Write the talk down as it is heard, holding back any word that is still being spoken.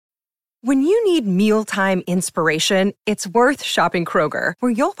When you need mealtime inspiration, it's worth shopping Kroger,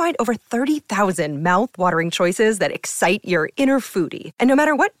 where you'll find over 30,000 mouth-watering choices that excite your inner foodie. And no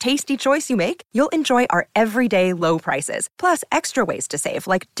matter what tasty choice you make, you'll enjoy our everyday low prices, plus extra ways to save,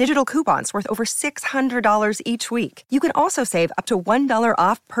 like digital coupons worth over $600 each week. You can also save up to $1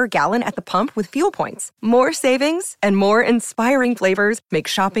 off per gallon at the pump with fuel points. More savings and more inspiring flavors make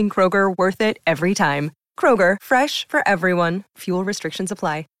shopping Kroger worth it every time. Kroger, fresh for everyone. Fuel restrictions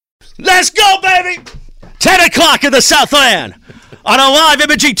apply. Let's go, baby! 10 o'clock in the Southland on a live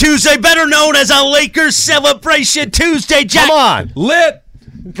imaging Tuesday, better known as a Lakers Celebration Tuesday. Jack, come on, lit!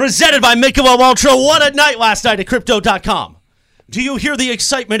 Presented by Michelob Ultra. What a night last night at Crypto.com. Do you hear the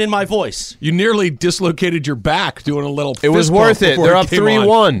excitement in my voice? You nearly dislocated your back doing a little fist It was worth it. They're up 3-1.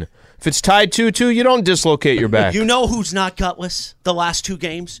 On. If it's tied 2-2, you don't dislocate your back. You know who's not gutless the last two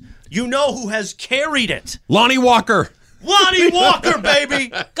games? You know who has carried it? Lonnie Walker. Lonnie Walker,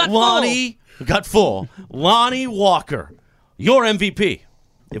 baby. Got full. Lonnie Walker, your MVP.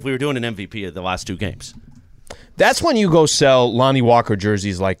 If we were doing an MVP of the last two games. That's when you go sell Lonnie Walker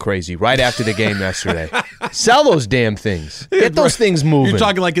jerseys like crazy, right after the game yesterday. Sell those damn things. Get those things moving. You're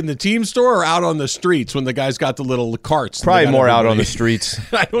talking like in the team store or out on the streets when the guys got the little carts? Probably more out on the streets.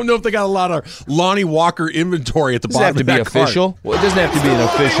 I don't know if they got a lot of Lonnie Walker inventory at the bottom of that cart. Doesn't have to be official. Well, it doesn't have to be an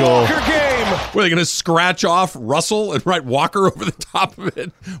official. Were they going to scratch off Russell and write Walker over the top of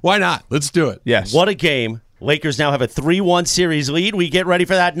it? Why not? Let's do it. Yes. What a game. Lakers now have a 3-1 series lead. We get ready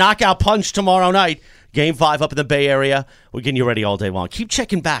for that knockout punch tomorrow night. Game 5 up in the Bay Area. We're getting you ready all day long. Keep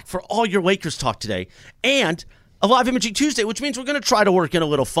checking back for all your Lakers talk today. And a live imaging Tuesday, which means we're going to try to work in a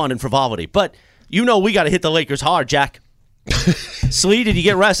little fun and frivolity. But you know we got to hit the Lakers hard, Jack. Slee, did you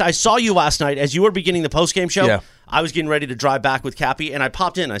get rest? I saw you last night as you were beginning the postgame show. Yeah. I was getting ready to drive back with Cappy, and I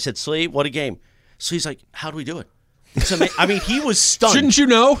popped in. I said, Slee, what a game. Slee's like, how do we do it? I mean, he was stunned. Shouldn't you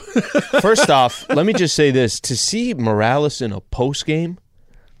know? First off, let me just say this. To see Morales in a postgame,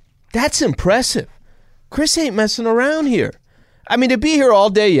 that's impressive. Chris ain't messing around here. I mean, to be here all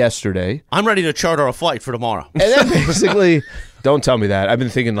day yesterday. I'm ready to charter a flight for tomorrow. And then basically, don't tell me that. I've been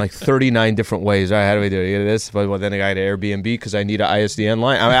thinking like 39 different ways. All right, how do we do it? Get this, but then I got to Airbnb because I need an ISDN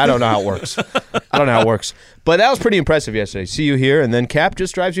line. I mean, I don't know how it works. But that was pretty impressive yesterday. See you here, and then Cap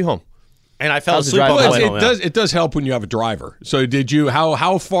just drives you home. And I fell asleep on the way home. It does help when you have a driver. So did you?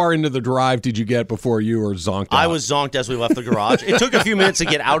 How far into the drive did you get before you were zonked out? I was zonked as we left the garage. It took a few minutes to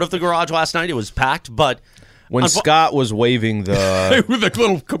get out of the garage last night. It was packed, but when Scott was waving the with the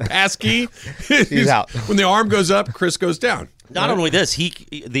little pass key, he's out. When the arm goes up, Chris goes down. Not only this,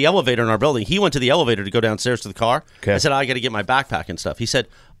 the elevator in our building. He went to the elevator to go downstairs to the car. Okay. I said, I got to get my backpack and stuff. He said,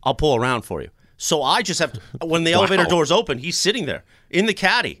 I'll pull around for you. So I just have to. When the elevator doors open, he's sitting there in the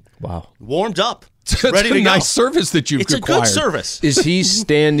caddy. Wow, warmed up. It's ready to a go. nice service that you've acquired. It's a good service. Is he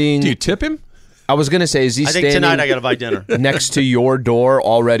standing? Do you tip him? I was going to say, is he standing? I think tonight I got to buy dinner. Next to your door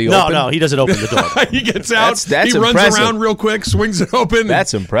already open? No, he doesn't open the door. He gets out. That's he runs impressive. around real quick, swings it open.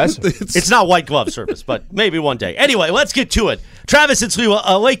 That's impressive. It's not white glove service, but maybe one day. Anyway, let's get to it. Travis and Slee,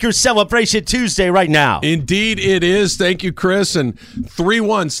 a Lakers Celebration Tuesday right now. Indeed it is. Thank you, Chris. And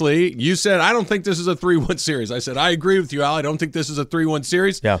 3-1, Slee. You said, I don't think this is a 3-1 series. I said, I agree with you, Al. I don't think this is a 3-1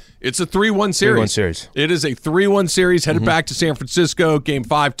 series. Yeah. It's a 3-1 series. 3-1 series. It is a 3-1 series headed back to San Francisco. Game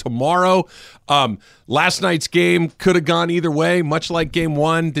 5 tomorrow. Last night's game could have gone either way, much like Game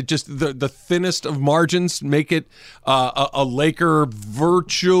 1. The thinnest of margins make it a Laker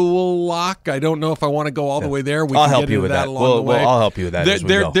virtual lock. I don't know if I want to go all the way there. I'll help you with that. I'll help you with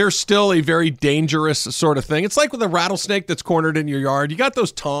that. They're still a very dangerous sort of thing. It's like with a rattlesnake that's cornered in your yard. You got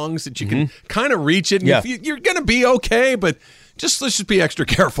those tongs that you can kind of reach it. And you're going to be okay, but let's just be extra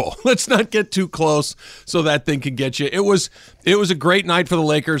careful. Let's not get too close so that thing can get you. It was a great night for the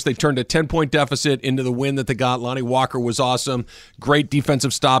Lakers. They turned a 10-point deficit into the win that they got. Lonnie Walker was awesome. Great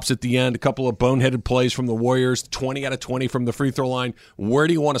defensive stops at the end. A couple of boneheaded plays from the Warriors. 20 out of 20 from the free throw line. Where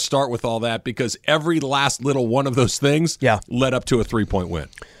do you want to start with all that? Because every last little one of those things led up to a 3-point win.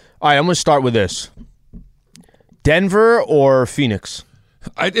 All right, I'm going to start with this. Denver or Phoenix?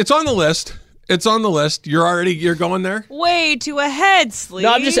 It's on the list. It's on the list. You're going there? Way too ahead, Slee.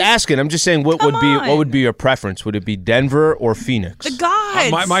 No, I'm just asking. I'm just saying what would be your preference? Would it be Denver or Phoenix? The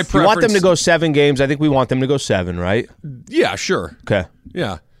gods. My preference. You want them to go 7 games. I think we want them to go 7, right? Yeah, sure. Okay.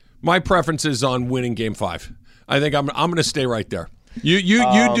 Yeah. My preference is on winning Game 5. I think I'm going to stay right there. You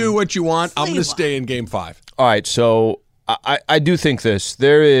do what you want. I'm going to stay in Game 5. All right, so I do think this.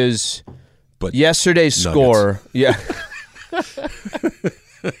 There is yesterday's score. Yeah.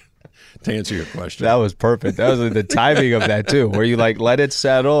 To answer your question. That was perfect. That was the timing of that, too, where you let it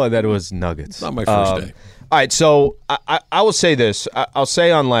settle, and then it was Nuggets. Not my first day. All right, so I will say this. I'll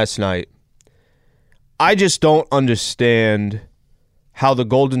say on last night, I just don't understand how the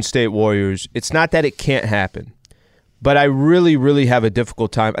Golden State Warriors, it's not that it can't happen, but I really, really have a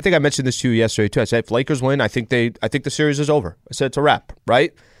difficult time. I think I mentioned this to you yesterday, too. I said, if Lakers win, I think the series is over. I said it's a wrap,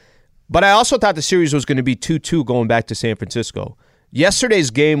 right? But I also thought the series was going to be 2-2 going back to San Francisco.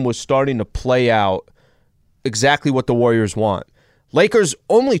 Yesterday's game was starting to play out exactly what the Warriors want. Lakers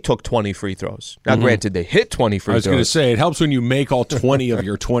only took 20 free throws. Now, granted, they hit 20 free throws. I was going to say, it helps when you make all 20 of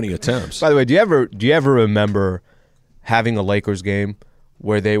your 20 attempts. By the way, do you ever remember having a Lakers game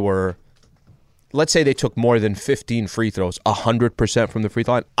where they were, let's say they took more than 15 free throws, 100% from the free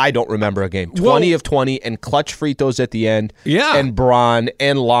throw line? I don't remember a game. 20 of 20 and clutch free throws at the end. Yeah. And Bron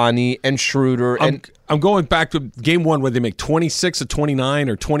and Lonnie and Schroeder. I'm going back to game one where they make 26 of 29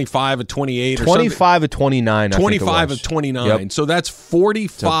 or 25 of 28 or 25 of 29, 25 of 29. Yep. So that's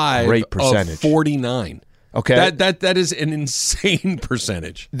 45 great percentage. of 49. Okay. That is an insane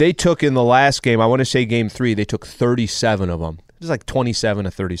percentage. They took in the last game, I want to say game 3, they took 37 of them. It was like 27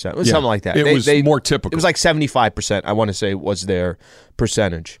 to 37. It was something like that. It was more typical. It was like 75%, I want to say, was their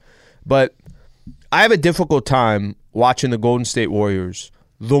percentage. But I have a difficult time watching the Golden State Warriors.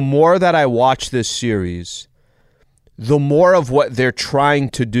 The more that I watch this series, the more of what they're trying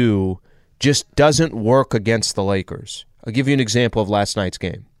to do just doesn't work against the Lakers. I'll give you an example of last night's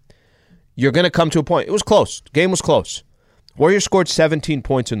game. You're going to come to a point. It was close. The game was close. Warriors scored 17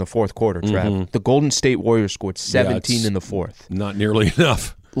 points in the fourth quarter, Trav. The Golden State Warriors scored 17 in the fourth. Not nearly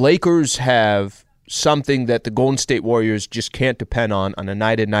enough. Lakers have something that the Golden State Warriors just can't depend on a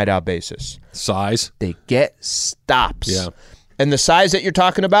night-in, night-out basis. Size. They get stops. Yeah. And the size that you're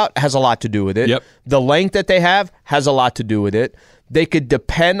talking about has a lot to do with it. Yep. The length that they have has a lot to do with it. They could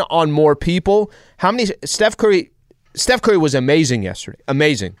depend on more people. Steph Curry was amazing yesterday.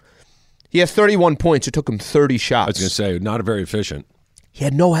 Amazing. He had 31 points. It took him 30 shots. I was going to say, not very efficient. He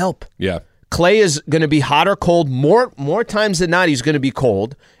had no help. Yeah. Clay is going to be hot or cold. More times than not, he's going to be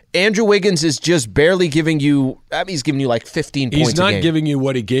cold. Andrew Wiggins is just barely giving you, he's giving you like 15 points a game. He's not giving you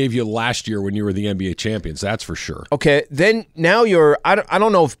what he gave you last year when you were the NBA champions, that's for sure. Okay, then now I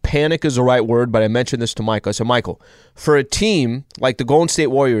don't know if panic is the right word, but I mentioned this to Michael. I said, Michael, for a team like the Golden State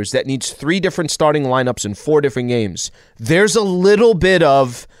Warriors that needs 3 different starting lineups in 4 different games, there's a little bit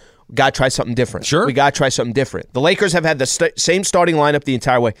of, got to try something different. Sure. We got to try something different. The Lakers have had the same starting lineup the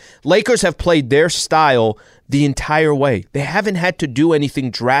entire way. Lakers have played their style the entire way. They haven't had to do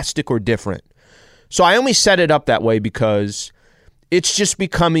anything drastic or different. So I only set it up that way because it's just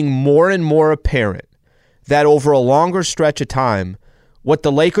becoming more and more apparent that over a longer stretch of time, what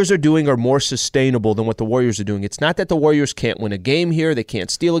the Lakers are doing are more sustainable than what the Warriors are doing. It's not that the Warriors can't win a game here, they can't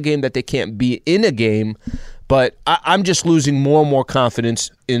steal a game, that they can't be in a game, but I'm just losing more and more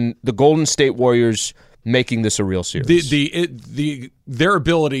confidence in the Golden State Warriors making this a real series. Their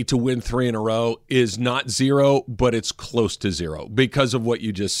ability to win 3 in a row is not 0, but it's close to 0 because of what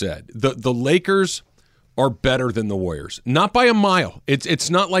you just said. The Lakers are better than the Warriors, not by a mile. It's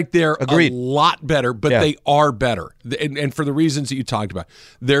not like they're Agreed. A lot better, but they are better, and for the reasons that you talked about,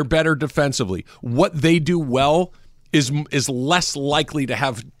 they're better defensively. What they do well is less likely to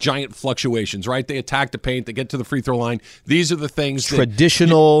have giant fluctuations, right? They attack the paint, they get to the free throw line. These are the things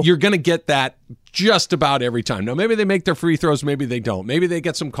traditional. You're going to get that just about every time. Now, maybe they make their free throws, maybe they don't. Maybe they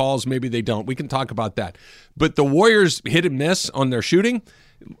get some calls, maybe they don't. We can talk about that. But the Warriors hit and miss on their shooting.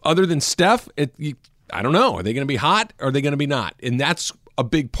 Other than Steph, I don't know. Are they going to be hot or are they going to be not? And that's a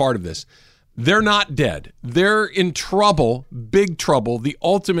big part of this. They're not dead. They're in trouble, big trouble, the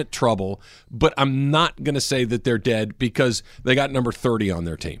ultimate trouble, but I'm not going to say that they're dead because they got number 30 on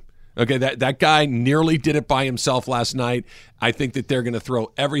their team. Okay, that guy nearly did it by himself last night. I think that they're going to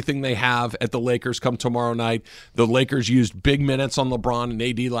throw everything they have at the Lakers come tomorrow night. The Lakers used big minutes on LeBron and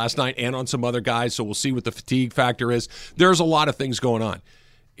AD last night and on some other guys, so we'll see what the fatigue factor is. There's a lot of things going on.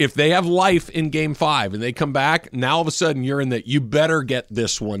 If they have life in Game 5 and they come back, now all of a sudden you're in the you better get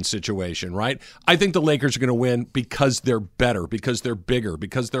this one situation, right? I think the Lakers are going to win because they're better, because they're bigger,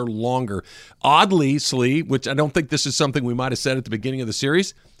 because they're longer. Oddly, Slee, which I don't think this is something we might have said at the beginning of the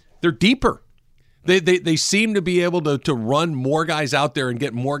series, they're deeper. They seem to be able to run more guys out there and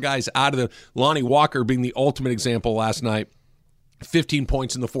get more guys out of the Lonnie Walker being the ultimate example last night, 15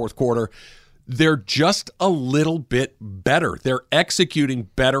 points in the fourth quarter. They're just a little bit better. They're executing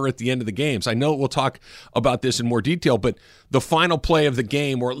better at the end of the games. I know we'll talk about this in more detail, but the final play of the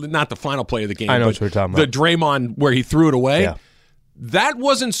game, or not the final play of the game, I know but what you're talking about. the Draymond where he threw it away, that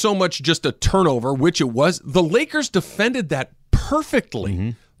wasn't so much just a turnover, which it was. The Lakers defended that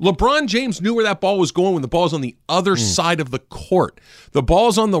perfectly. LeBron James knew where that ball was going when the ball's on the other side of the court. The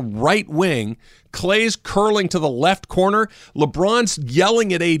ball's on the right wing. Clay's curling to the left corner. LeBron's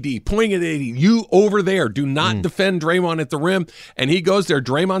yelling at AD, pointing at AD, you over there. Do not defend Draymond at the rim. And he goes there.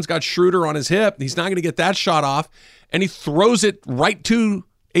 Draymond's got Schroeder on his hip. He's not going to get that shot off. And he throws it right to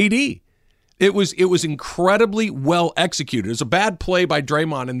AD. It was incredibly well executed. It was a bad play by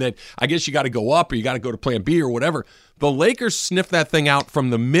Draymond in that I guess you got to go up or you got to go to plan B or whatever. The Lakers sniffed that thing out from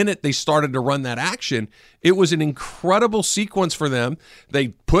the minute they started to run that action. It was an incredible sequence for them. They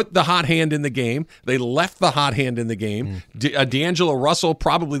put the hot hand in the game. They left the hot hand in the game. D'Angelo Russell,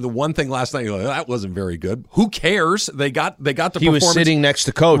 probably the one thing last night, that wasn't very good. Who cares? They got the performance. He was sitting next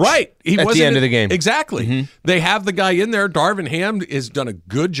to Coach right. He at the end of the game. Exactly. They have the guy in there. Darvin Ham has done a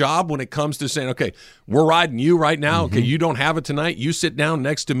good job when it comes to saying, okay, we're riding you right now. Okay, you don't have it tonight. You sit down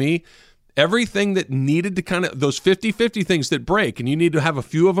next to me. Everything that needed to kind of, those 50-50 things that break, and you need to have a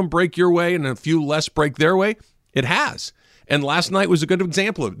few of them break your way and a few less break their way, it has. And last night was a good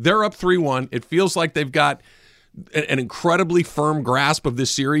example of it. They're up 3-1. It feels like they've got an incredibly firm grasp of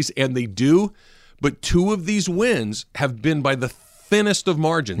this series, and they do. But two of these wins have been by the thinnest of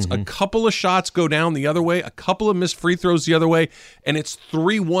margins. A couple of shots go down the other way, a couple of missed free throws the other way, and it's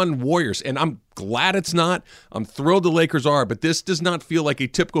 3-1 Warriors. And I'm glad it's not. I'm thrilled the Lakers are, but this does not feel like a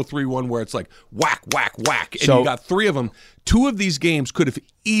typical 3-1 where it's like whack, whack, whack, and you got three of them. Two of these games could have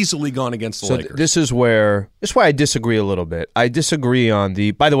easily gone against the Lakers. This is why I disagree a little bit. I disagree on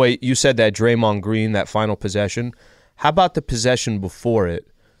the, by the way, you said that Draymond Green, that final possession. How about the possession before it?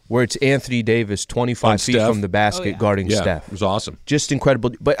 Where it's Anthony Davis 25 feet from the basket guarding Steph. It was awesome. Just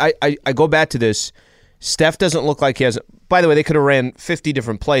incredible. But I go back to this. Steph doesn't look like he has – by the way, they could have ran 50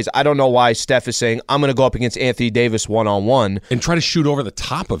 different plays. I don't know why Steph is saying, I'm going to go up against Anthony Davis one-on-one. And try to shoot over the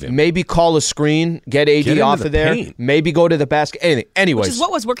top of him. Maybe call a screen, get AD off of there. Paint. Maybe go to the basket. Anyways. Which is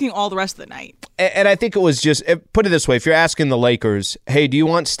what was working all the rest of the night. And I think it was just – put it this way. If you're asking the Lakers, hey, do you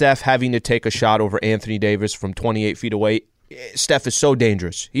want Steph having to take a shot over Anthony Davis from 28 feet away? Steph is so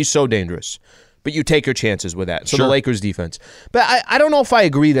dangerous. He's so dangerous. But you take your chances with that. So the Lakers defense. But I don't know if I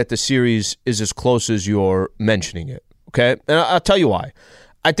agree that the series is as close as you're mentioning it. Okay? And I'll tell you why.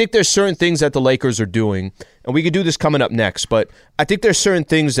 I think there's certain things that the Lakers are doing, and we could do this coming up next, but I think there's certain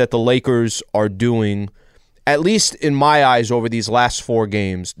things that the Lakers are doing, at least in my eyes, over these last 4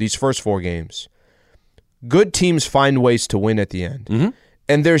 games, these first 4 games. Good teams find ways to win at the end.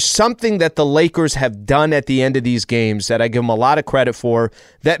 And there's something that the Lakers have done at the end of these games that I give them a lot of credit for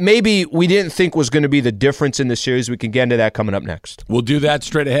that maybe we didn't think was going to be the difference in the series. We can get into that coming up next. We'll do that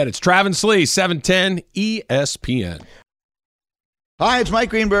straight ahead. It's Travis Lee, 710 ESPN. Hi, it's Mike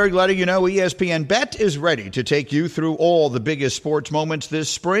Greenberg letting you know ESPN Bet is ready to take you through all the biggest sports moments this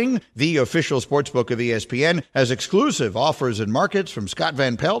spring. The official sportsbook of ESPN has exclusive offers and markets from Scott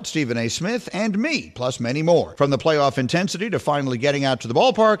Van Pelt, Stephen A. Smith, and me, plus many more. From the playoff intensity to finally getting out to the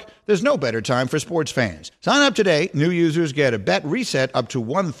ballpark, there's no better time for sports fans. Sign up today. New users get a bet reset up to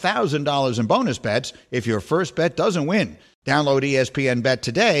 $1,000 in bonus bets if your first bet doesn't win. Download ESPN Bet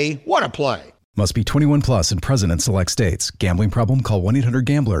today. What a play. Must be 21 plus and present in select states. Gambling problem? Call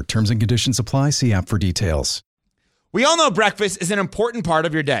 1-800-GAMBLER. Terms and conditions apply. See app for details. We all know breakfast is an important part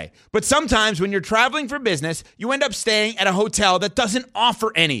of your day. But sometimes when you're traveling for business, you end up staying at a hotel that doesn't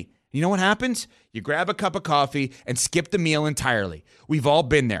offer any. You know what happens? You grab a cup of coffee and skip the meal entirely. We've all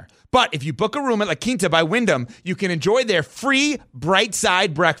been there. But if you book a room at La Quinta by Wyndham, you can enjoy their free Bright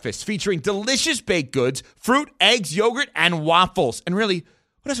Side breakfast featuring delicious baked goods, fruit, eggs, yogurt, and waffles. And really,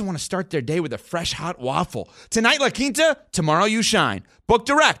 who doesn't want to start their day with a fresh, hot waffle? Tonight, La Quinta, tomorrow you shine. Book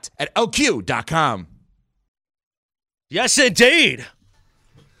direct at LQ.com. Yes, indeed.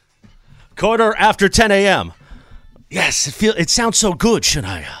 10:15 a.m. Yes, it sounds so good,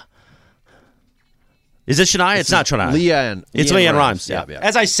 Shania. Is it Shania? It's not Shania. It's LeAnn Rimes. Yeah.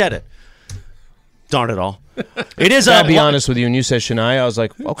 As I said it. Darn it all. It is. I'll be honest with you. When you said Shania, I was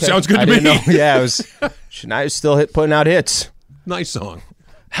like, okay. Sounds good to me. Know. Yeah, it was. Shania's still putting out hits. Nice song.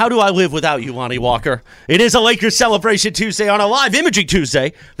 How do I live without you, Lonnie Walker? It is a Lakers Celebration Tuesday on a live Imaging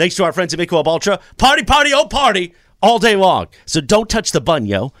Tuesday. Thanks to our friends at Michelob Ultra. Party, party, oh party, all day long. So don't touch the button,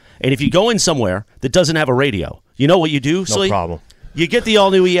 yo. And if you go in somewhere that doesn't have a radio, you know what you do, Slee? No problem. You get the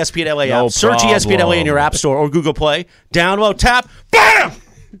all-new ESPN LA app. Search ESPN LA in your App Store or Google Play. Download, tap, BAM!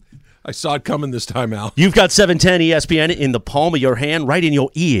 I saw it coming this time, Al. You've got 710 ESPN in the palm of your hand, right in your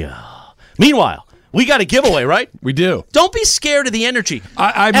ear. Meanwhile, We got a giveaway, right? We do. Don't be scared of the energy.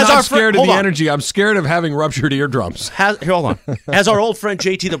 I'm not scared of the energy. I'm scared of having ruptured eardrums. Here, hold on. As our old friend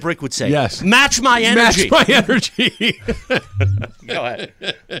JT the Brick would say, yes. Match my energy. Match my energy. Go ahead.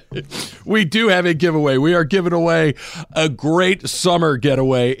 We do have a giveaway. We are giving away a great summer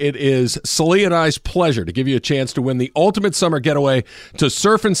getaway. It is Slee and I's pleasure to give you a chance to win the ultimate summer getaway to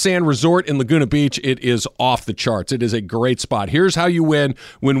Surf and Sand Resort in Laguna Beach. It is off the charts. It is a great spot. Here's how you win.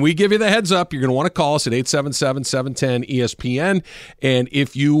 When we give you the heads up, you're going to want to call us at 877-710-ESPN. And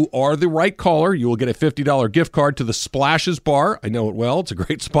if you are the right caller, you will get a $50 gift card to the Splashes Bar. I know it well. It's a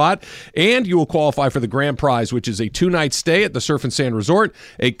great spot. And you will qualify for the grand prize, which is a 2-night stay at the Surf and Sand Resort,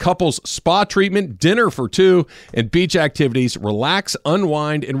 a couple's spa treatment, dinner for two, and beach activities. Relax,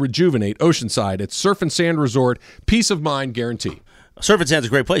 unwind, and rejuvenate oceanside at Surf and Sand Resort. Peace of mind guarantee. Surf and Sand's a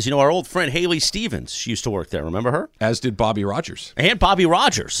great place. You know, our old friend Haley Stevens, she used to work there. Remember her? As did Bobby Rogers. And Bobby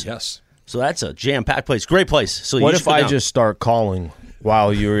Rogers. Yes. So that's a jam-packed place. Great place. So what if I just start calling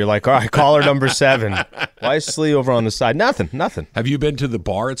while you're like, all right, caller number 7. Why is Slee over on the side? Nothing. Have you been to the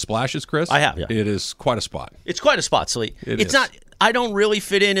bar at Splashes, Chris? I have, yeah. It is quite a spot. It's quite a spot, Slee. It's not. I don't really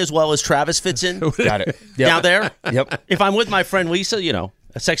fit in as well as Travis fits in. Got it. Yep. Down there. Yep. If I'm with my friend Lisa, you know,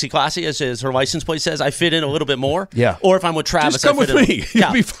 a sexy classy, as her license plate says, I fit in a little bit more. Yeah. Or if I'm with Travis, just come I fit with in. me.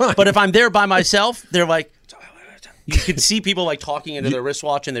 You'll be fine. But if I'm there by myself, they're like, you can see people like talking into their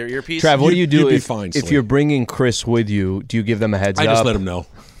wristwatch and their earpiece. Trav, what do you do if you're bringing Chris with you? Do you give them a heads up? I just let them know.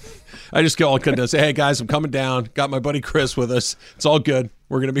 I just go and say, hey, guys, I'm coming down. Got my buddy Chris with us. It's all good.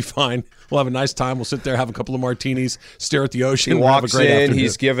 We're going to be fine. We'll have a nice time. We'll sit there, have a couple of martinis, stare at the ocean. He walks have a great in. afternoon.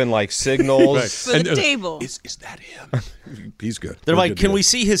 He's giving like signals. Right. For the table. Is that him? He's good. They're We're like, good can to we go.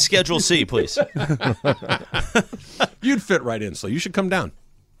 see his Schedule C, please? You'd fit right in, so you should come down.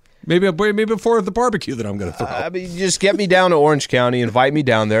 Maybe before the barbecue that I'm going to throw. I mean, just get me down to Orange County, invite me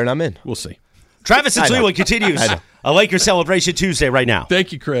down there, and I'm in. We'll see. Travis and Cleveland continues a Lakers celebration Tuesday right now.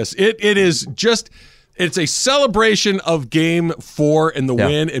 Thank you, Chris. It is just it's a celebration of Game 4 and the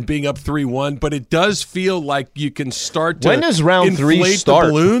win and being up 3-1, but it does feel like you can start to when does round 3 inflate start?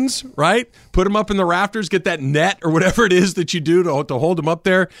 The balloons, right? Put them up in the rafters, get that net or whatever it is that you do to hold them up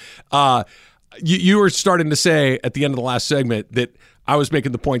there. You were starting to say at the end of the last segment that I was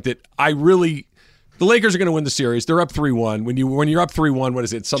making the point that the Lakers are going to win the series. They're up 3-1. When you're up 3-1, what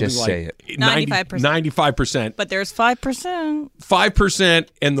is it? Something Just like say it. 95%. But there's 5%. 5%,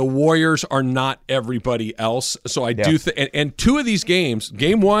 and the Warriors are not everybody else. So I do think, and two of these games,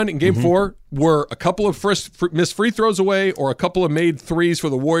 Game 1 and Game 4, were a couple of missed free throws away or a couple of made threes for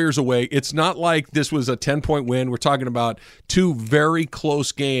the Warriors away. It's not like this was a 10-point win. We're talking about two very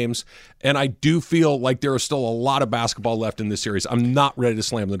close games, and I do feel like there is still a lot of basketball left in this series. I'm not ready to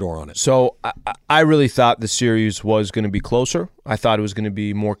slam the door on it. So I really thought the series was going to be closer. I thought it was going to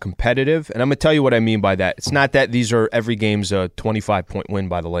be more competitive, and I'm going to tell you what I mean by that. It's not that every game's a 25-point win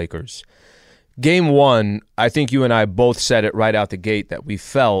by the Lakers. Game 1, I think you and I both said it right out the gate that we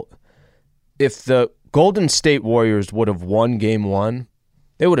felt if the Golden State Warriors would have won Game 1,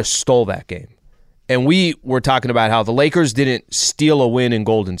 they would have stole that game. And we were talking about how the Lakers didn't steal a win in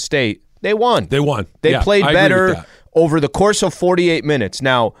Golden State. They won. They played better over the course of 48 minutes.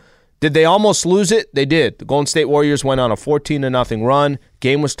 Now, did they almost lose it? They did. The Golden State Warriors went on a 14-0 run.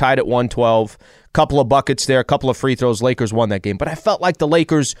 Game was tied at 112. Couple of buckets there, a couple of free throws. Lakers won that game. But I felt like the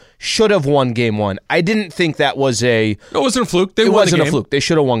Lakers should have won Game 1. I didn't think that was It wasn't a fluke. It wasn't a fluke. They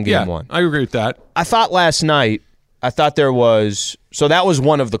should have won Game 1. I agree with that. I thought last night, there was... So that was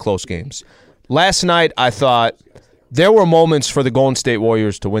one of the close games. Last night, I thought there were moments for the Golden State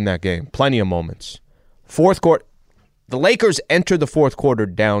Warriors to win that game. Plenty of moments. Fourth quarter... The Lakers entered the fourth quarter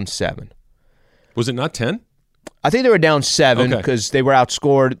down 7. Was it not 10? I think they were down 7 because they were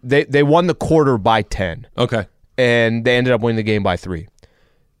outscored. They won the quarter by 10. Okay. And they ended up winning the game by 3.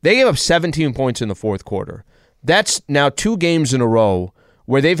 They gave up 17 points in the fourth quarter. That's now 2 games in a row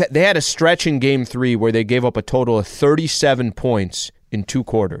where they had a stretch in Game 3 where they gave up a total of 37 points in 2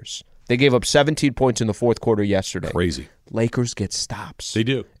 quarters. They gave up 17 points in the fourth quarter yesterday. Crazy. Lakers get stops. They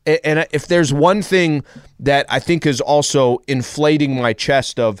do. And if there's one thing that I think is also inflating my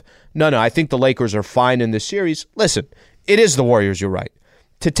chest of, no, I think the Lakers are fine in this series. Listen, it is the Warriors, you're right.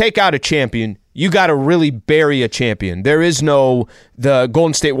 To take out a champion, you got to really bury a champion. There is the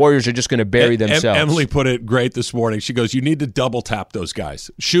Golden State Warriors are just going to bury themselves. Emily put it great this morning. She goes, you need to double tap those guys.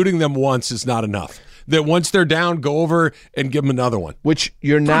 Shooting them once is not enough. That once they're down, go over and give them another one. Which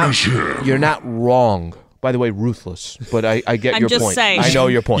you're not wrong. By the way, ruthless. But I get your point. Saying. I know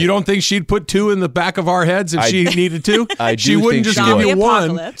your point. You don't think she'd put 2 in the back of our heads if she needed to? She wouldn't just give you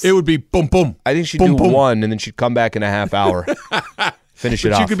 1. It would be boom, boom. I think she'd boom, do boom. 1, and then she'd come back in a half hour. Finish it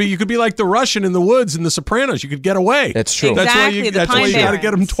But off. you could be like the Russian in the woods in The Sopranos. You could get away. That's true. Exactly, That's why you got to get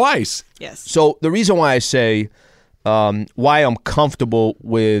them twice. Yes. So the reason why I say why I'm comfortable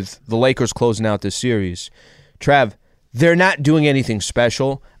with the Lakers closing out this series, Trav, they're not doing anything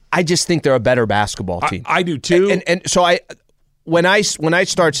special. I just think they're a better basketball team. I do too. And so when I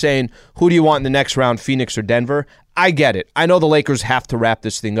start saying who do you want in the next round, Phoenix or Denver, I get it. I know the Lakers have to wrap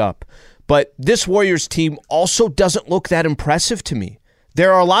this thing up. But this Warriors team also doesn't look that impressive to me.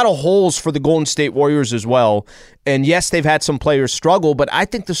 There are a lot of holes for the Golden State Warriors as well. And yes, they've had some players struggle, but I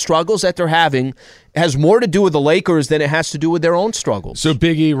think the struggles that they're having has more to do with the Lakers than it has to do with their own struggles. So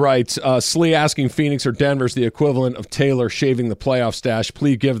Big E writes, Slee asking Phoenix or Denver is the equivalent of Taylor shaving the playoff stash.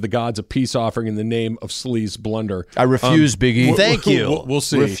 Please give the gods a peace offering in the name of Slee's blunder. I refuse, Big E. Thank you. We'll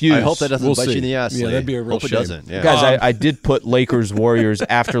see. Refuse. I hope that doesn't bite see. you in the ass. Yeah, Lee. that'd be a real hope shame. it doesn't. Yeah. Guys, I did put Lakers Warriors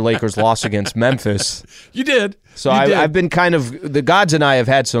after Lakers loss against Memphis. You did. So You did. I've been kind of, the gods and I have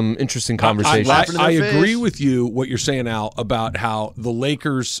had some interesting conversations. laughing in I their agree face. with you, what you're saying, Al, about how the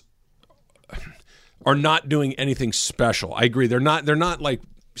Lakers are not doing anything special. I agree. They're not like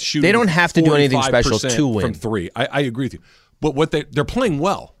shooting. They don't have to do anything special 45% to win. from three. I agree with you. But what they're playing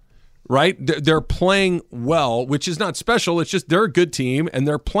well, right? They're playing well, which is not special. It's just they're a good team and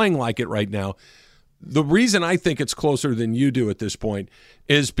they're playing like it right now. The reason I think it's closer than you do at this point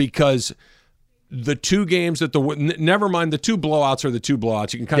is because the two games that never mind the two blowouts are the two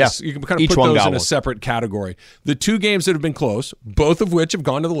blowouts. You can kind of Each put one those got in a one. separate category. The two games that have been close, both of which have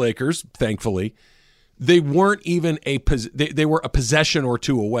gone to the Lakers, thankfully, they weren't even they were a possession or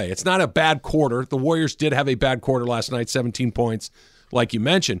two away. It's not a bad quarter. The Warriors did have a bad quarter last night, 17 points, like you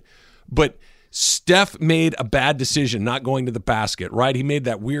mentioned, but Steph made a bad decision not going to the basket, right? He made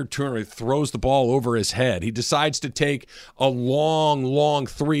that weird turn where he throws the ball over his head. He decides to take a long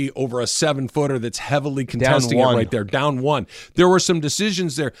three over a 7-footer that's heavily contesting it right there. Down one. There were some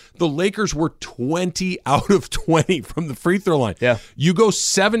decisions there. The Lakers were 20 out of 20 from the free throw line. Yeah. You go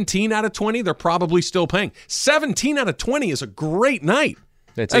 17 out of 20, they're probably still paying. 17 out of 20 is a great night.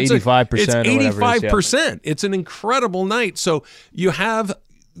 That's 85%. It's or whatever it is, yeah. 85%. It's an incredible night. So you have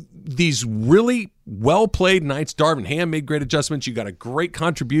these really well-played nights. Darvin Ham made great adjustments. You got a great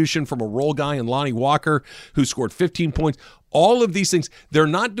contribution from a role guy in Lonnie Walker who scored 15 points. All of these things, they're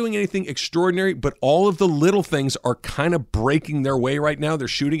not doing anything extraordinary, but all of the little things are kind of breaking their way right now. They're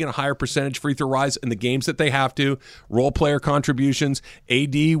shooting at a higher percentage free throw rise in the games that they have to. Role player contributions.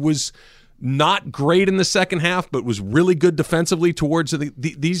 AD was not great in the second half, but was really good defensively towards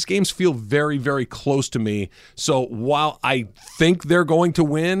these games feel very, very close to me. So while I think they're going to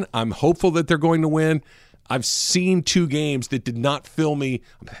win, I'm hopeful that they're going to win. I've seen two games that did not fill me.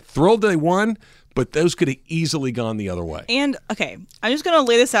 I'm thrilled they won, but those could have easily gone the other way. And, okay, I'm just going to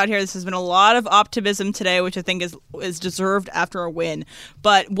lay this out here. This has been a lot of optimism today, which I think is deserved after a win.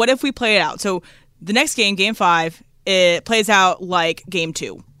 But what if we play it out? So the next game, Game 5, it plays out like Game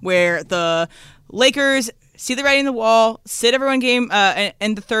 2, where the Lakers see the writing on the wall, sit everyone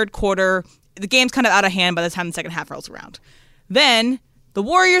in the third quarter. The game's kind of out of hand by the time the second half rolls around. Then the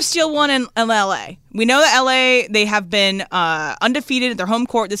Warriors steal one in L.A. We know that L.A., they have been undefeated at their home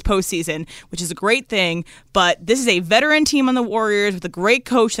court this postseason, which is a great thing. But this is a veteran team on the Warriors with a great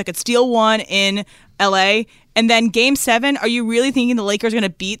coach that could steal one in L.A., and then Game 7, are you really thinking the Lakers are going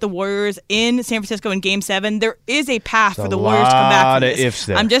to beat the Warriors in San Francisco in Game 7? There is a path for the Warriors to come back from this. Ifs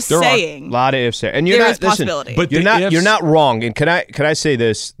there. I'm just saying. A lot of ifs there. And you're There not, is possibility. But you're not wrong. And can I say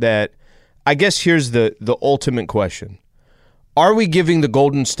this, that I guess here's the ultimate question. Are we giving the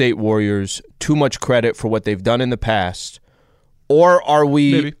Golden State Warriors too much credit for what they've done in the past? Or are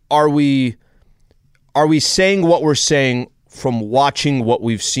we saying what we're saying from watching what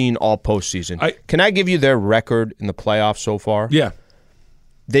we've seen all postseason? Can I give you their record in the playoffs so far? Yeah.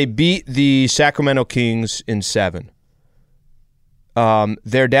 They beat the Sacramento Kings in 7.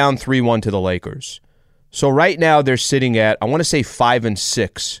 They're down 3-1 to the Lakers. So right now they're sitting at, I want to say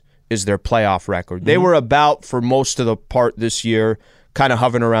 5-6 is their playoff record. They were about, for most of the part this year, kind of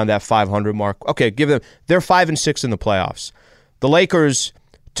hovering around that 500 mark. Okay, they're 5-6 in the playoffs. The Lakers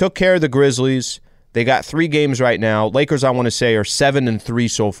took care of the Grizzlies. They got 3 games right now. Lakers, I want to say, are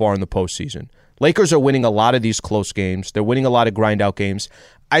 7-3 so far in the postseason. Lakers are winning a lot of these close games. They're winning a lot of grind-out games.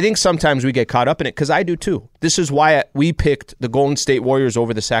 I think sometimes we get caught up in it, because I do too. This is why we picked the Golden State Warriors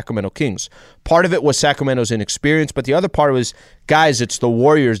over the Sacramento Kings. Part of it was Sacramento's inexperience, but the other part was, guys, it's the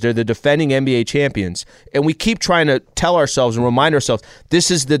Warriors. They're the defending NBA champions. And we keep trying to tell ourselves and remind ourselves,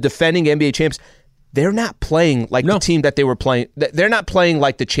 this is the defending NBA champions. They're not playing like the team that they were playing. They're not playing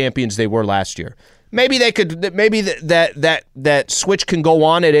like the champions they were last year. Maybe they could. Maybe that switch can go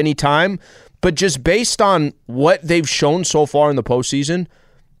on at any time. But just based on what they've shown so far in the postseason,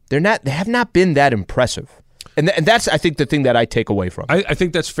 they have not been that impressive. And that's, I think, the thing that I take away from it. I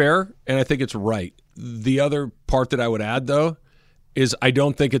think that's fair, and I think it's right. The other part that I would add, though, is I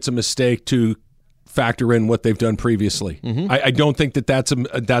don't think it's a mistake to factor in what they've done previously. Mm-hmm. I don't think that's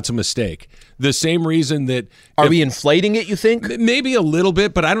a mistake. The same reason that... Are we inflating it, you think? Maybe a little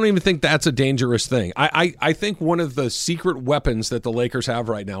bit, but I don't even think that's a dangerous thing. I think one of the secret weapons that the Lakers have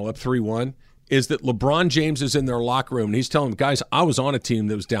right now, up 3-1, is that LeBron James is in their locker room, and he's telling them, guys, I was on a team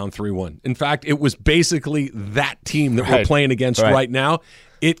that was down 3-1. In fact, it was basically that team that we're playing against right now.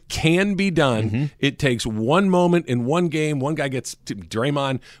 It can be done. Mm-hmm. It takes one moment in one game. One guy gets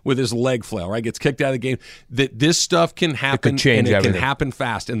Draymond with his leg flail, right? Gets kicked out of the game. That this stuff can happen, and it can happen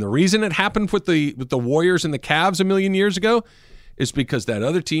fast. And the reason it happened with the Warriors and the Cavs a million years ago is because that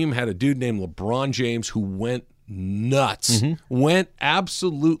other team had a dude named LeBron James who went nuts, went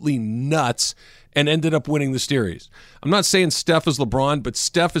absolutely nuts, and ended up winning the series. I'm not saying Steph is LeBron, but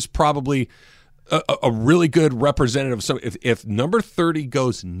Steph is probably a really good representative. So if number 30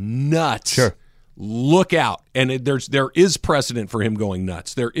 goes nuts, look out. And there is precedent for him going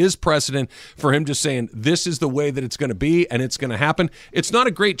nuts. There is precedent for him just saying, this is the way that it's going to be, and it's going to happen. It's not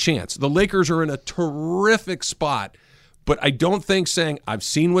a great chance. The Lakers are in a terrific spot, but I don't think saying, I've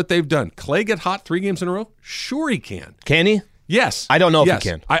seen what they've done. Clay get hot 3 games in a row? Sure he can. Can he? Yes. I don't know if he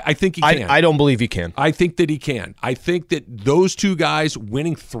can. I think he can. I don't believe he can. I think that he can. I think that those two guys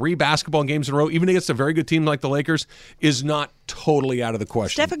winning 3 basketball games in a row, even against a very good team like the Lakers, is not totally out of the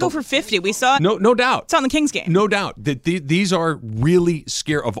question. Steph could go for 50. We saw it. No doubt. It's on the Kings game. No doubt. That these are really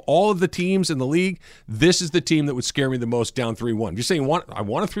scary. Of all of the teams in the league, this is the team that would scare me the most down 3-1. You're saying, I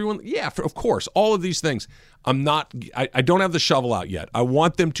want a 3-1? Yeah, of course. All of these things. I don't have the shovel out yet. I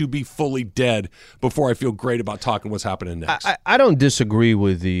want them to be fully dead before I feel great about talking what's happening next. I don't disagree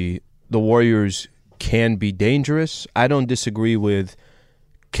with the Warriors can be dangerous. I don't disagree with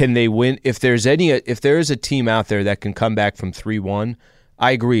can they win. If there is a team out there that can come back from 3-1,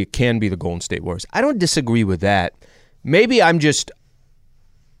 I agree it can be the Golden State Warriors. I don't disagree with that. Maybe I'm just,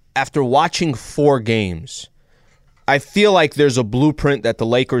 after watching 4 games, I feel like there's a blueprint that the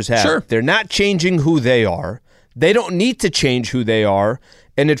Lakers have. Sure. They're not changing who they are. They don't need to change who they are.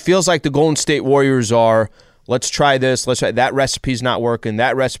 And it feels like the Golden State Warriors are, let's try this, let's try that. Recipe's not working,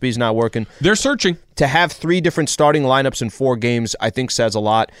 that recipe's not working. They're searching. To have 3 different starting lineups in 4 games, I think says a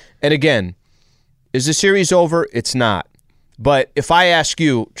lot. And again, is the series over? It's not. But if I ask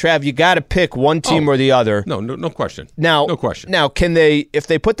you, Trav, you got to pick one team or the other. No question. No question. Now, can they, if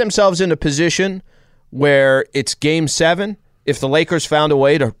they put themselves in a position where it's Game 7, if the Lakers found a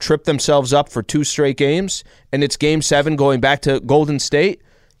way to trip themselves up for 2 straight games, and it's Game 7 going back to Golden State,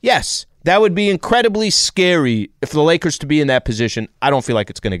 yes, that would be incredibly scary if the Lakers to be in that position. I don't feel like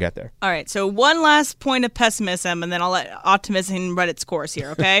it's going to get there. All right, so one last point of pessimism, and then I'll let optimism run its course here,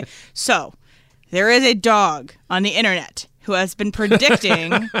 okay? So there is a dog on the internet who has been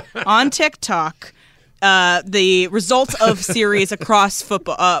predicting on TikTok the results of series across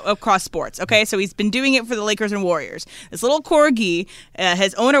football, across sports. Okay, so he's been doing it for the Lakers and Warriors. This little corgi,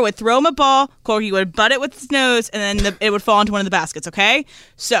 his owner would throw him a ball, corgi would butt it with his nose, and then it would fall into one of the baskets. Okay,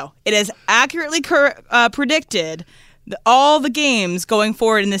 so it has accurately predicted all the games going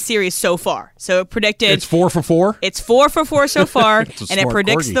forward in the series so far. So it predicted it's 4 for 4. It's 4 for 4 so far, and it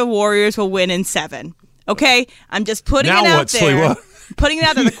predicts corgi. The Warriors will win in 7. Okay, I'm just putting now it out what, there. Sliwa? Putting it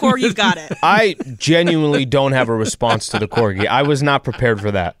out there, the corgi's got it. I genuinely don't have a response to the corgi. I was not prepared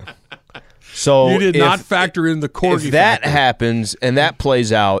for that. So you did not factor in the corgi. If that happens and that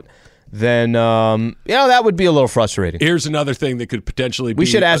plays out, then that would be a little frustrating. Here's another thing that could potentially be. We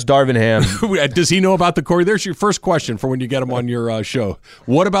should ask Darvin Ham. Does he know about the corgi? There's your first question for when you get him on your show.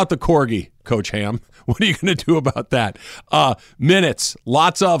 What about the corgi, Coach Ham? What are you going to do about that? Minutes,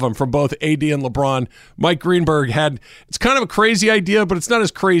 lots of them from both AD and LeBron. Mike Greenberg it's kind of a crazy idea, but it's not as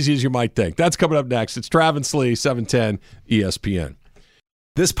crazy as you might think. That's coming up next. It's Travis Lee, 710 ESPN.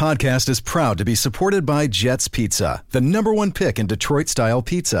 This podcast is proud to be supported by Jets Pizza, the #1 pick in Detroit-style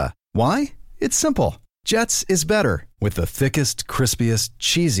pizza. Why? It's simple. Jets is better. With the thickest, crispiest,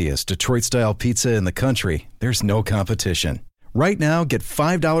 cheesiest Detroit-style pizza in the country, there's no competition. Right now, get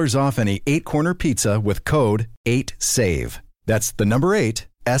 $5 off any 8-corner pizza with code 8SAVE. That's the number 8,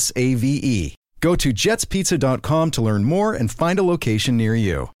 SAVE. Go to jetspizza.com to learn more and find a location near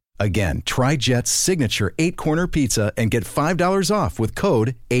you. Again, try Jet's signature 8-corner pizza and get $5 off with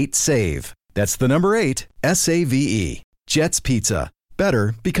code 8SAVE. That's the number 8, SAVE. Jet's Pizza.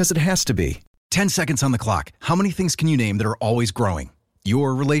 Better because it has to be. 10 seconds on the clock. How many things can you name that are always growing?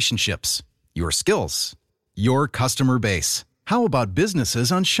 Your relationships, your skills, your customer base. How about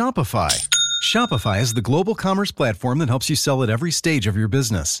businesses on Shopify? Shopify is the global commerce platform that helps you sell at every stage of your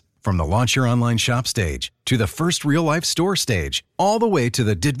business. From the launch your online shop stage, to the first real-life store stage, all the way to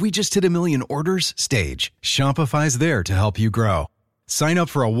the did we just hit a million orders stage, Shopify's there to help you grow. Sign up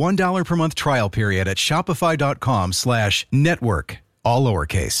for a $1 per month trial period at shopify.com/network, all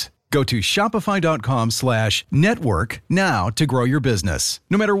lowercase. Go to shopify.com/network now to grow your business,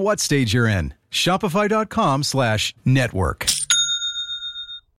 no matter what stage you're in. Shopify.com/network.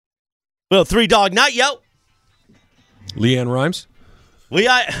 Well, 3-Dog Night, yo. Leanne Rhymes.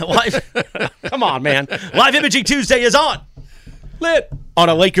 Come on, man. Live Imaging Tuesday is on. Lit. On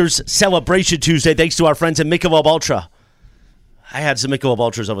a Lakers Celebration Tuesday, thanks to our friends at Michelob Ultra. I had some Michelob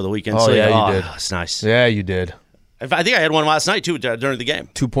Ultras over the weekend. Oh, yeah, you did. It's nice. Yeah, you did. I think I had one last night, too, during the game.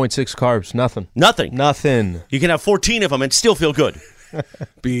 2.6 carbs. Nothing. Nothing. You can have 14 of them and still feel good.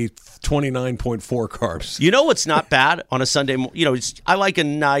 Be 29.4 carbs. You know what's not bad on a Sunday? I like a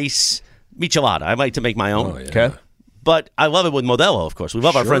nice michelada. I like to make my own. Oh, yeah. Okay. But I love it with Modelo, of course. We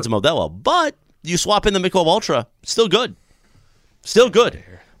love our friends at Modelo. But you swap in the Michelob Ultra, still good. Still good.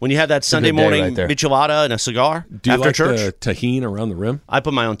 When you have that Sunday morning right there. michelada and a cigar Do you after like church. the tahini around the rim? I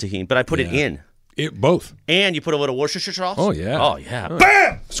put my own tahini, but I put it in. Both. And you put a little Worcestershire sauce. Oh, yeah. Oh, yeah.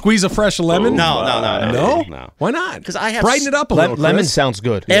 Bam! Squeeze a fresh lemon? No. Why not? Because I have brighten it up a little. Lemon Chris. sounds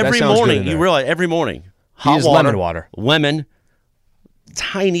good. Yeah, every that sounds morning. good in You there. realize every morning, hot use water, lemon,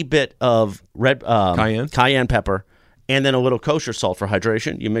 tiny bit of red cayenne pepper, and then a little kosher salt for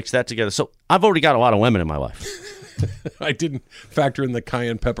hydration. You mix that together. So I've already got a lot of lemon in my life. I didn't factor in the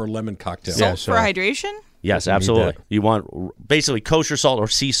cayenne pepper lemon cocktail. Salt for hydration? Yes, absolutely. You want basically kosher salt or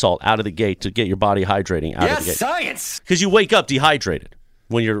sea salt out of the gate to get your body hydrating out of the gate. Science! Because you wake up dehydrated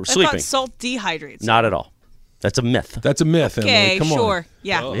when you're I sleeping. thought salt dehydrates. Not at all. That's a myth. That's a myth, Okay, Emily. Come sure. on.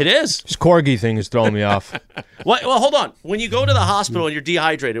 Yeah. It is. This corgi thing is throwing me off. Well, hold on. When you go to the hospital and you're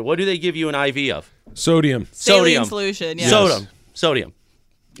dehydrated, what do they give you an IV of? Sodium. Saline solution, yeah. Sodium.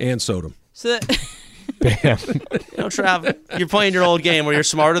 And sodium. So that, Trav, you're playing your old game where you're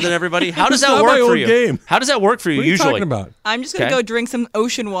smarter than everybody. How does It's that not work my for old you? game. How does that work for you What are you usually? talking about? I'm just going to Okay. go drink some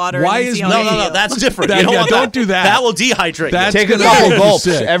ocean water. Why and then is see how no, I no, no, feel. That's different. That- You don't yeah, want don't do that. That will dehydrate That's you. Take a gonna couple make you gulps.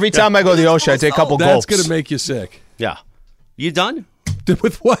 sick. Every time I go to the ocean, I take a couple That's gulps. going to make you sick. Yeah. You done?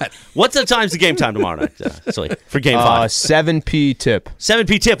 With what? What's the time's the game time tomorrow night, for Game 5? 7p tip. 7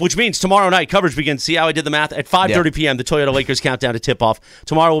 p tip, which means tomorrow night coverage begins. See how I did the math? At 5:30 p.m., the Toyota Lakers countdown to tip-off.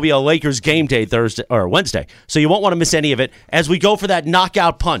 Tomorrow will be a Lakers game day Wednesday, so you won't want to miss any of it as we go for that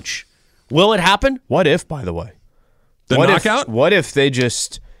knockout punch. Will it happen? What if, by the way? The what knockout? What if they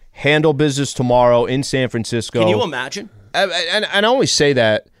just handle business tomorrow in San Francisco? Can you imagine? And I always say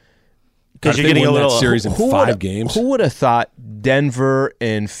that Because If you're they getting a win little that series in 5 games. Who would have thought Denver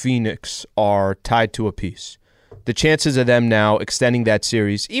and Phoenix are tied to a piece? The chances of them now extending that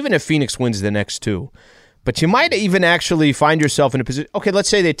series, even if Phoenix wins the next 2, but you might even actually find yourself in a position. Okay, let's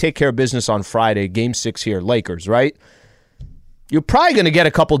say they take care of business on Friday, Game 6 here, Lakers, right? You're probably going to get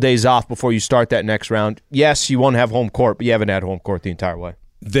a couple days off before you start that next round. Yes, you won't have home court, but you haven't had home court the entire way.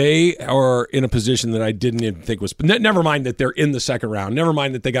 They are in a position that I didn't even think was. Never mind that they're in the second round. Never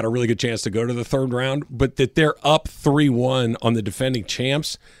mind that they got a really good chance to go to the third round, but that they're up 3-1 on the defending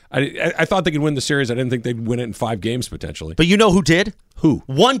champs. I thought they could win the series. I didn't think they'd win it in 5 games potentially. But you know who did? Who?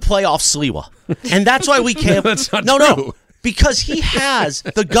 One playoff Sliwa. And that's why we can't. That's not no, true. because he has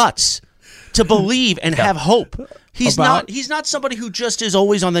the guts to believe and have hope. He's About- not somebody who just is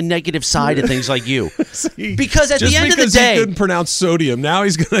always on the negative side of things like you. Because at Just the end of the because day, he couldn't pronounce sodium, now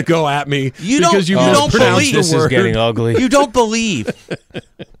he's going to go at me because you don't mispronounced believe- the This word. is getting ugly. you don't believe.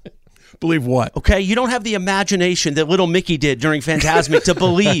 Believe what? Okay, you don't have the imagination that little Mickey did during Phantasmic to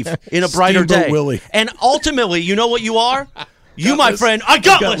believe in a brighter Steamboat day. Willie. And ultimately, you know what you are? You, my friend, are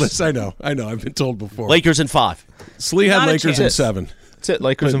gutless. I know. I've been told before. Lakers in 5. Slee had Not a Lakers in chance. 7. That's it,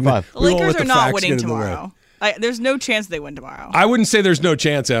 Lakers in 5. The We won't let Lakers the are not facts winning get in the way. tomorrow. There's no chance they win tomorrow. I wouldn't say there's no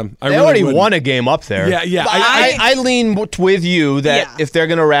chance, Em. I They really already wouldn't. won a game up there. Yeah. But I lean with you that Yeah. if they're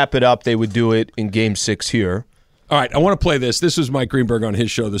going to wrap it up, they would do it in Game 6 here. All right, I want to play this. This was Mike Greenberg on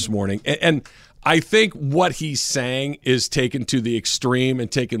his show this morning. And I think what he's saying is taken to the extreme and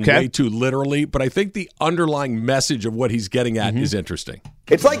taken way too literally, but I think the underlying message of what he's getting at is interesting.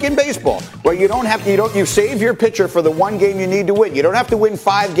 It's like in baseball, where you save your pitcher for the one game you need to win. You don't have to win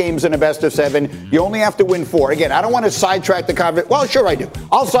 5 games in a best of 7. You only have to win 4. Again, I don't want to sidetrack the conversation. Well, sure I do.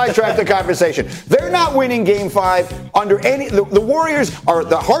 I'll sidetrack the conversation. They're not winning Game 5 under any. The Warriors are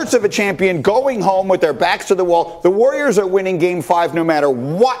the hearts of a champion, going home with their backs to the wall. The Warriors are winning Game 5 no matter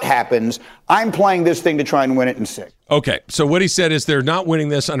what happens. I'm playing this thing to try and win it in 6. Okay, so what he said is they're not winning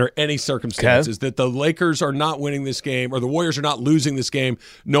this under any circumstances, that the Lakers are not winning this game or the Warriors are not losing this game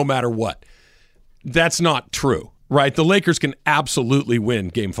no matter what. That's not true, right? The Lakers can absolutely win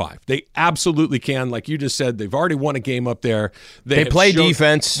Game 5. They absolutely can. Like you just said, they've already won a game up there. They play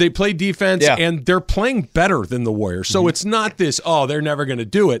defense. They play defense, and they're playing better than the Warriors. So it's not this, they're never going to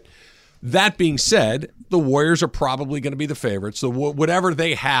do it. That being said, the Warriors are probably going to be the favorites. So whatever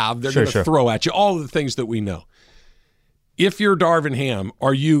they have, they're going to throw at you. All of the things that we know. If you're Darvin Ham,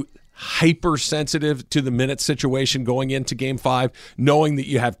 are you hypersensitive to the minute situation going into Game 5, knowing that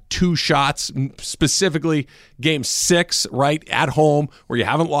you have 2 shots, specifically Game 6, right, at home, where you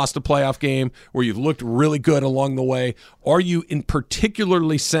haven't lost a playoff game, where you've looked really good along the way? Are you in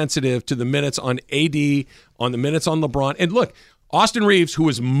particularly sensitive to the minutes on AD, on the minutes on LeBron? And look, Austin Reeves, who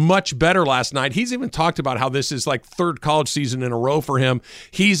was much better last night, he's even talked about how this is like 3rd college season in a row for him.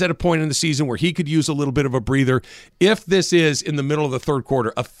 He's at a point in the season where he could use a little bit of a breather. If this is in the middle of the 3rd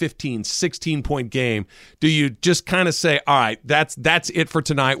quarter, a 15, 16-point game, do you just kind of say, all right, that's it for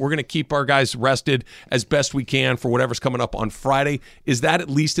tonight. We're going to keep our guys rested as best we can for whatever's coming up on Friday? Is that at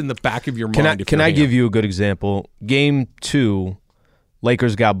least in the back of your mind? Can I give you a good example? Game 2,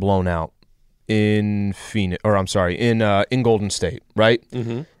 Lakers got blown out in Golden State, right?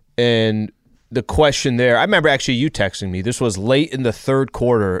 Mm-hmm. And the question there, I remember actually you texting me. This was late in the 3rd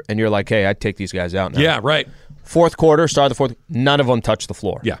quarter, and you're like, "Hey, I'd take these guys out now." Yeah, right. 4th quarter, start of the 4th, none of them touched the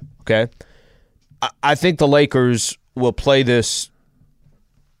floor. Yeah. Okay. I think the Lakers will play this,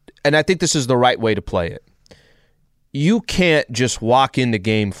 and I think this is the right way to play it. You can't just walk into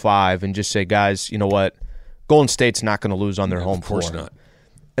Game 5 and just say, "Guys, you know what? Golden State's not going to lose on their home floor." Of course not.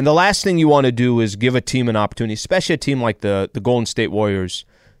 And the last thing you want to do is give a team an opportunity, especially a team like the Golden State Warriors,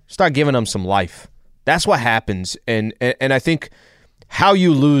 start giving them some life. That's what happens. And I think how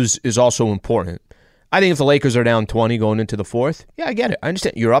you lose is also important. I think if the Lakers are down 20 going into the 4th, yeah, I get it. I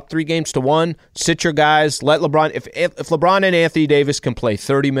understand. You're up 3-1, sit your guys, let LeBron. If LeBron and Anthony Davis can play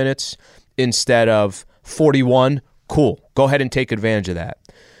 30 minutes instead of 41, cool. Go ahead and take advantage of that.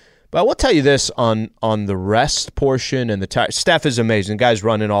 But I will tell you this on the rest portion and the time. Steph is amazing. The guy's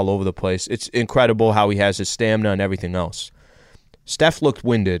running all over the place. It's incredible how he has his stamina and everything else. Steph looked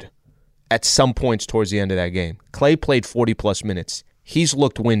winded at some points towards the end of that game. Clay played 40-plus minutes. He's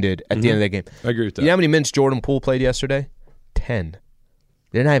looked winded at the end of that game. I agree with that. You know how many minutes Jordan Poole played yesterday? 10.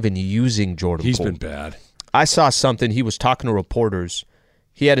 They're not even using Jordan Poole. He's been bad. I saw something. He was talking to reporters.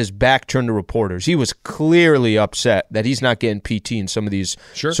 He had his back turned to reporters. He was clearly upset that he's not getting PT in some of these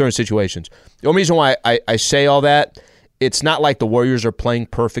certain situations. The only reason why I say all that, it's not like the Warriors are playing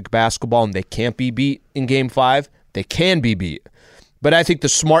perfect basketball and they can't be beat in Game 5. They can be beat. But I think the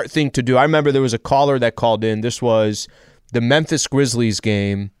smart thing to do, I remember there was a caller that called in. This was the Memphis Grizzlies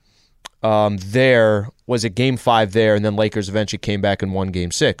game. There was a Game 5 there, and then Lakers eventually came back and won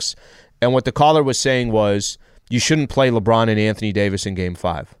Game 6. And what the caller was saying was, you shouldn't play LeBron and Anthony Davis in Game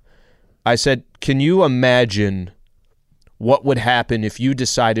 5. I said, can you imagine what would happen if you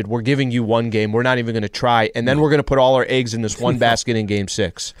decided we're giving you one game, we're not even going to try, and then we're going to put all our eggs in this one basket in Game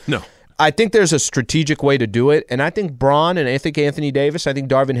 6? No. I think there's a strategic way to do it, and I think Bron and I think Anthony Davis, I think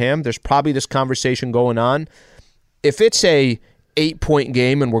Darvin Ham, there's probably this conversation going on. If it's a 8-point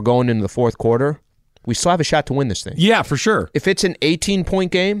game and we're going into the 4th quarter, we still have a shot to win this thing. Yeah, for sure. If it's an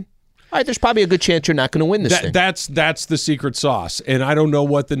 18-point game, all right, there's probably a good chance you're not going to win this thing. That's the secret sauce, and I don't know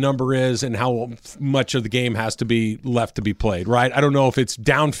what the number is and how much of the game has to be left to be played. Right? I don't know if it's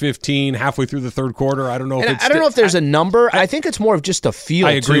down 15 halfway through the 3rd quarter. I don't know. I don't know if there's a number. I think it's more of just a feel.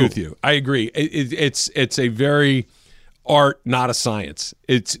 I agree with you. I agree. It's a very art, not a science.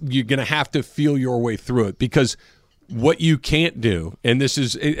 You're going to have to feel your way through it because what you can't do, and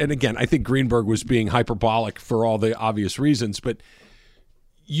again, I think Greenberg was being hyperbolic for all the obvious reasons, but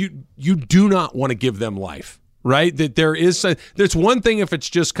you do not want to give them life, right? That there's one thing if it's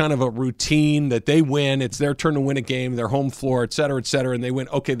just kind of a routine that they win, it's their turn to win a game, their home floor, et cetera, and they win,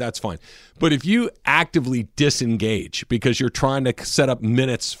 okay, that's fine. But if you actively disengage because you're trying to set up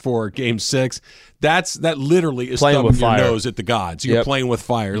minutes for Game 6, that literally is thumbing your nose at the gods. You're playing with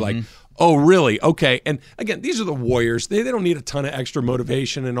fire. Mm-hmm. Like, oh, really? Okay. And again, these are the Warriors. They don't need a ton of extra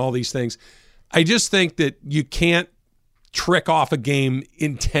motivation and all these things. I just think that you can't trick off a game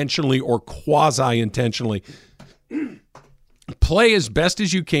intentionally or quasi-intentionally. Play as best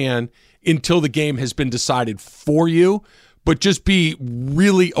as you can until the game has been decided for you, but just be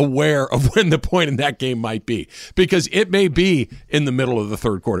really aware of when the point in that game might be, because it may be in the middle of the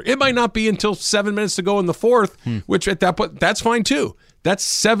 3rd quarter. It might not be until 7 minutes to go in the 4th, which at that point, that's fine too. That's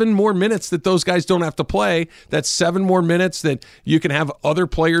 7 more minutes that those guys don't have to play. That's 7 more minutes that you can have other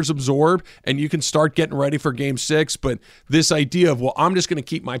players absorb, and you can start getting ready for Game 6. But this idea of, well, I'm just going to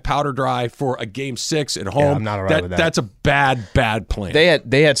keep my powder dry for a Game 6 at home, I'm not all right with that. That's a bad plan.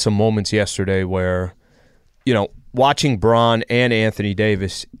 They had some moments yesterday where, watching Bron and Anthony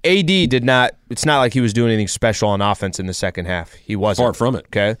Davis, AD did not – it's not like he was doing anything special on offense in the second half. He wasn't. Far from it.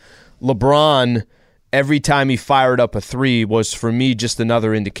 Okay? LeBron – every time he fired up a 3 was, for me, just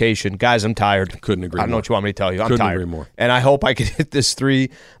another indication. Guys, I'm tired. Couldn't agree more. I don't know what you want me to tell you. I'm Couldn't tired. agree more. And I hope I could hit this 3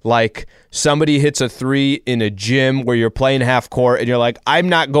 like somebody hits a 3 in a gym where you're playing half court and you're like, I'm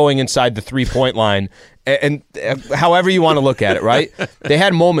not going inside the 3-point line. And however you want to look at it, right? They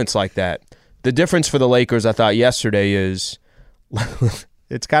had moments like that. The difference for the Lakers, I thought, yesterday is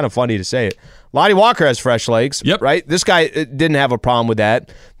it's kind of funny to say it. Lonnie Walker has fresh legs, right? This guy didn't have a problem with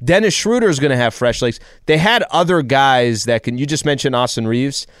that. Dennis Schroeder is going to have fresh legs. They had other guys that can – you just mentioned Austin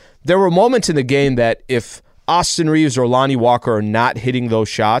Reeves. There were moments in the game that if Austin Reeves or Lonnie Walker are not hitting those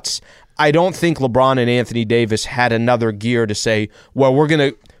shots, I don't think LeBron and Anthony Davis had another gear to say, well,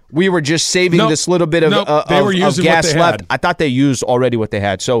 we were just saving this little bit of gas left. I thought they used already what they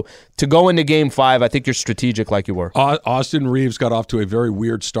had. So to go into Game 5, I think you're strategic like you were. Austin Reeves got off to a very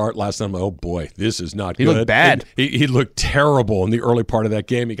weird start last time. Oh, boy, this is not good. He looked bad. He looked terrible in the early part of that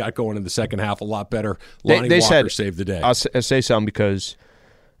game. He got going in the second half a lot better. Lonnie Walker saved the day. I'll say something because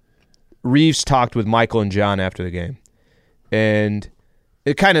Reeves talked with Michael and John after the game. And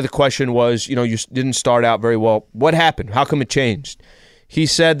the question was, you didn't start out very well. What happened? How come it changed? He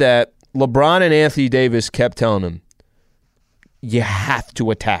said that LeBron and Anthony Davis kept telling him, you have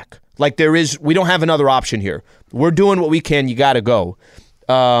to attack. Like we don't have another option here. We're doing what we can. You got to go.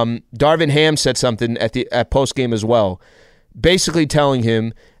 Darvin Ham said something at post game as well, basically telling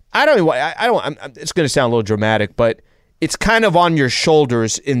him, it's going to sound a little dramatic, but it's kind of on your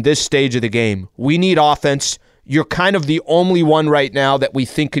shoulders in this stage of the game. We need offense. You're kind of the only one right now that we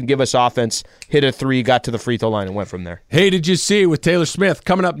think can give us offense. Hit a 3, got to the free throw line, and went from there. Hey, did you see with Taylor Smith?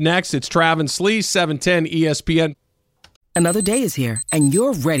 Coming up next, it's Travis Lee, 710 ESPN. Another day is here, and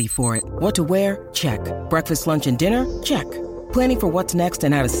you're ready for it. What to wear? Check. Breakfast, lunch, and dinner? Check. Planning for what's next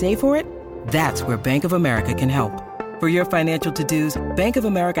and how to save for it? That's where Bank of America can help. For your financial to-dos, Bank of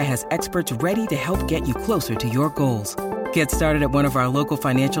America has experts ready to help get you closer to your goals. Get started at one of our local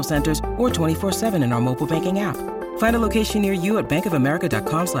financial centers or 24/7 in our mobile banking app. Find a location near you at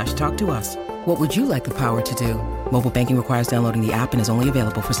bankofamerica.com/talktous. What would you like the power to do? Mobile banking requires downloading the app and is only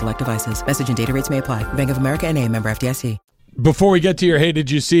available for select devices. Message and data rates may apply. Bank of America N.A., member FDIC. Before we get to your Hey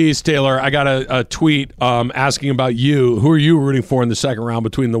Did You See's, Taylor, I got a tweet asking about you. Who are you rooting for in the second round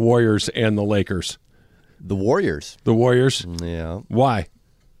between the Warriors and the Lakers? The Warriors. The Warriors? Yeah. Why?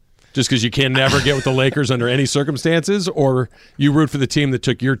 Just because you can never get with the Lakers under any circumstances, or you root for the team that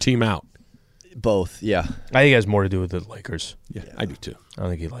took your team out? Both, yeah. I think it has more to do with the Lakers. Yeah, I do too. I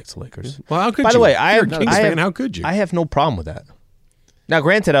don't think he likes the Lakers. Well, how could you? By the way, You're a Kings fan. How could you? I have no problem with that. Now,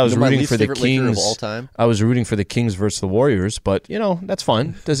 granted, I was rooting for the Kings. Of all time. I was rooting for the Kings versus the Warriors, but that's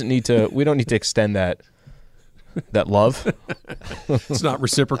fine. We don't need to extend that love. It's not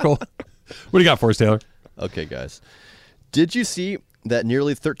reciprocal. What do you got for us, Taylor? Okay, guys. Did you see that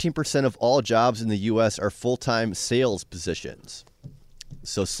nearly 13% of all jobs in the U.S. are full-time sales positions?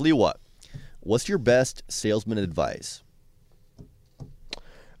 So, Sliwa, what's your best salesman advice?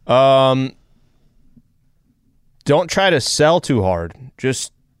 Don't try to sell too hard.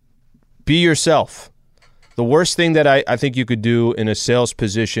 Just be yourself. The worst thing that I think you could do in a sales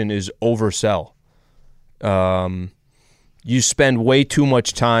position is oversell. You spend way too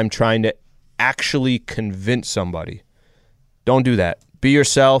much time trying to actually convince somebody. Don't do that. Be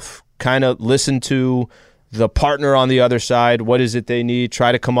yourself. Kind of listen to the partner on the other side. What is it they need?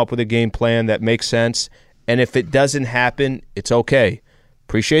 Try to come up with a game plan that makes sense. And if it doesn't happen, it's okay.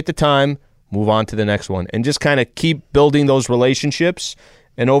 Appreciate the time. Move on to the next one. And just kind of keep building those relationships.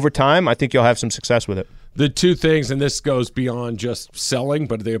 And over time, I think you'll have some success with it. The two things, and this goes beyond just selling,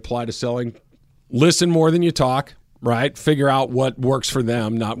 but they apply to selling. Listen more than you talk, right? Figure out what works for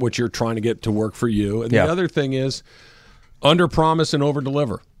them, not what you're trying to get to work for you. And the other thing is under-promise and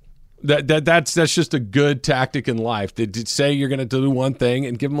over-deliver. That's just a good tactic in life. Say you're going to do one thing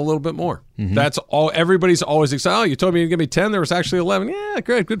and give them a little bit more. Mm-hmm. That's all. Everybody's always excited. Oh, you told me you'd give me 10. There was actually 11. Yeah,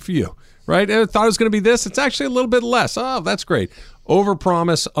 great. Good for you. Right? I thought it was going to be this. It's actually a little bit less. Oh, that's great.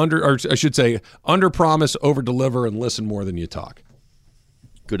 Over-promise, under-promise, over-deliver, and listen more than you talk.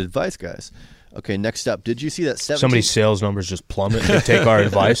 Good advice, guys. Okay, next up. Did you see that 17... Somebody's sales numbers just plummet. They take our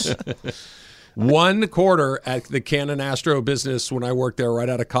advice. One quarter at the Cannon Astro business when I worked there right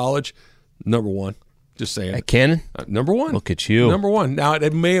out of college, number one. Just saying. At Canon? Number one. Look at you. Number one. Now,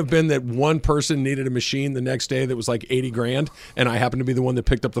 it may have been that one person needed a machine the next day that was like $80,000, and I happened to be the one that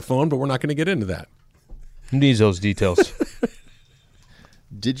picked up the phone, but we're not going to get into that. Who needs those details?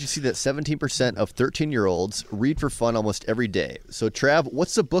 Did you see that 17% of 13-year-olds read for fun almost every day? So, Trav,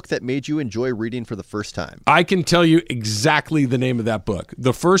 what's the book that made you enjoy reading for the first time? I can tell you exactly the name of that book.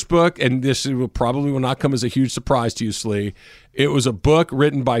 The first book, and this will not come as a huge surprise to you, Slee, it was a book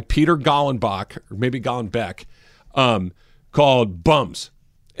written by Peter Gallenbach, or maybe Gallenbeck, called Bums.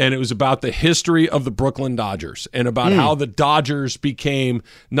 And it was about the history of the Brooklyn Dodgers and about how the Dodgers became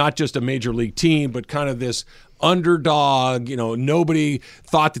not just a major league team, but kind of this underdog. Nobody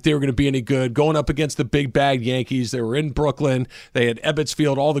thought that they were going to be any good, going up against the big bad Yankees. They were in Brooklyn. They had Ebbets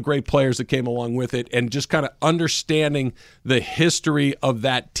Field, all the great players that came along with it, and just kind of understanding the history of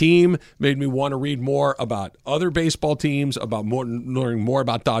that team made me want to read more about other baseball teams, learning more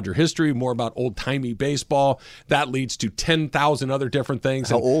about Dodger history, more about old-timey baseball. That leads to 10,000 other different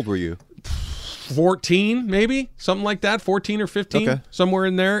things. How old were you? 14, maybe, something like that, 14 or 15, somewhere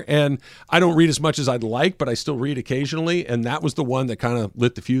in there. And I don't read as much as I'd like, but I still read occasionally, and that was the one that kind of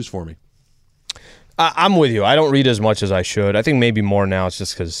lit the fuse for me. I'm with you. I don't read as much as I should. I think maybe more now. It's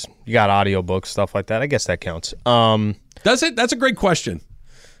just because you got audiobooks, stuff like that. I guess that counts. Does it? That's a great question.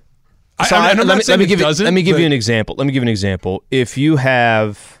 So let me give you an example. If you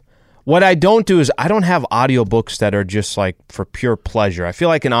have... What I don't do is I don't have audiobooks that are just like for pure pleasure. I feel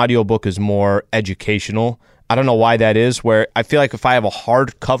like an audiobook is more educational. I don't know why that is, where I feel like if I have a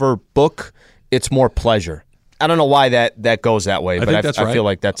hardcover book, it's more pleasure. I don't know why that goes that way, but I feel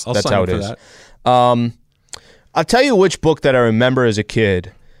like that's how it is. I'll tell you which book that I remember as a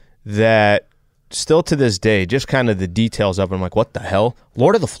kid that still to this day, just kind of the details of it, I'm like, what the hell?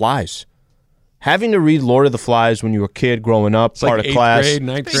 Lord of the Flies. Having to read Lord of the Flies when you were a kid growing up, it's part like of class, grade,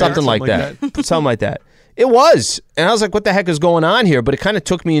 9th grade, something like that. Something like that. It was. And I was like, what the heck is going on here? But it kind of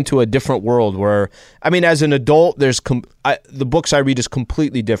took me into a different world where, I mean, as an adult, the books I read is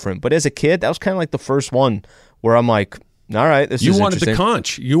completely different. But as a kid, that was kind of like the first one where I'm like, all right, this is interesting. You wanted the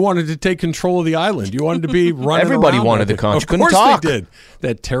conch. You wanted to take control of the island. You wanted to be running Everybody around wanted the conch. Of Couldn't course talk. they did.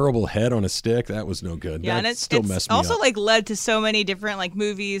 That terrible head on a stick, that was no good. Yeah, that and still messed me also up. like led to so many different like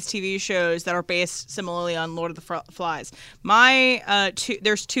movies, TV shows that are based similarly on Lord of the Flies.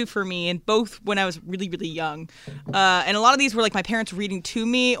 There's two for me, and both when I was really, really young. And a lot of these were like my parents reading to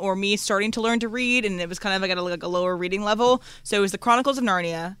me or me starting to learn to read, and it was kind of like at a lower reading level. So it was the Chronicles of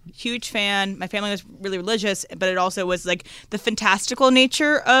Narnia. Huge fan. My family was really religious, but it also was like the fantastical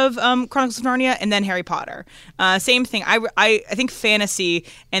nature of Chronicles of Narnia, and then Harry Potter. Same thing. I think fantasy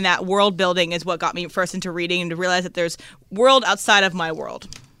and that world building is what got me first into reading, and to realize that there's world outside of my world.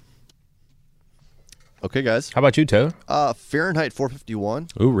 Okay, guys. How about you, Taylor? Fahrenheit 451.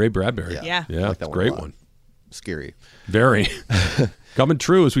 Ooh, Ray Bradbury. Yeah. I like That's a that great one. one. Scary. Very. Coming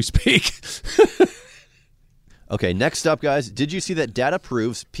true as we speak. Okay, next up, guys. Did you see that data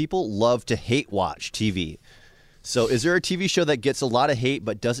proves people love to hate watch TV? So is there a TV show that gets a lot of hate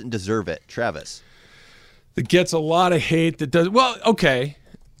but doesn't deserve it? Travis. That gets a lot of hate that does... Well, okay.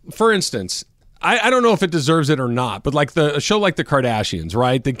 For instance, I don't know if it deserves it or not, but like a show like The Kardashians,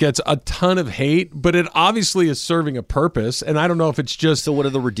 right, that gets a ton of hate, but it obviously is serving a purpose, and I don't know if it's just... So what are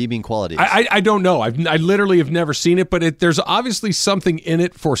the redeeming qualities? I don't know. I literally have never seen it, but there's obviously something in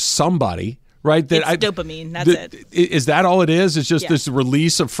it for somebody. Right, it's dopamine. That's it. Is that all it is? It's just this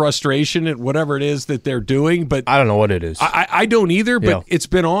release of frustration at whatever it is that they're doing. But I don't know what it is. I don't either. But it's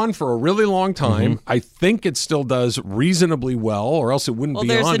been on for a really long time. I think it still does reasonably well, or else it wouldn't be on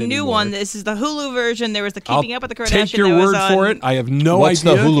anymore. Well, there's a new one. This is the Hulu version. There was the Keeping Up with the Kardashians. Take your word for it. I have no What's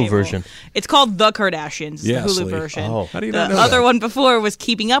idea. the Hulu version? It's called The Kardashians. Yeah, the Hulu version. Oh. How do you the not know other that? one before was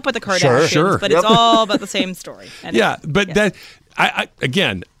Keeping Up with the Kardashians. Sure. But it's all about the same story. That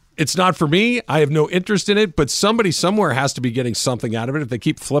again. It's not for me. I have no interest in it, but somebody somewhere has to be getting something out of it if they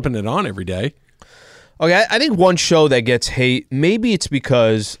keep flipping it on every day. Okay, I think one show that gets hate, maybe it's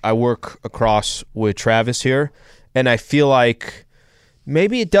because I work across with Travis here, and I feel like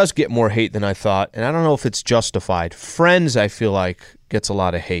maybe it does get more hate than I thought, and I don't know if it's justified. Friends, I feel like, gets a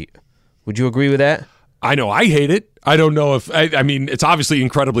lot of hate. Would you agree with that? I know I hate it. I don't know if I mean it's obviously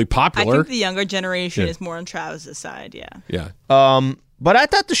incredibly popular. I think the younger generation is more on Travis's side. Yeah. But I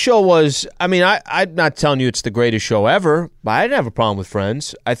thought the show was, I mean, I'm not telling you it's the greatest show ever, but I didn't have a problem with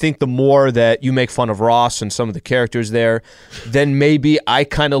Friends. I think the more that you make fun of Ross and some of the characters there, then maybe I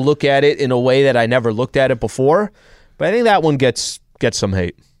kind of look at it in a way that I never looked at it before. But I think that one gets some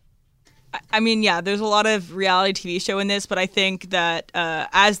hate. I mean, yeah, there's a lot of reality TV show in this, but I think that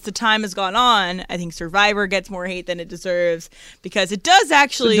as the time has gone on, I think Survivor gets more hate than it deserves because it does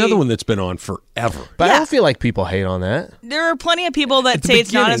actually. It's another one that's been on forever. But I don't feel like people hate on that. There are plenty of people that say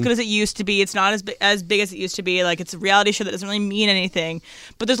it's not as good as it used to be. It's not as big as it used to be. Like, it's a reality show that doesn't really mean anything.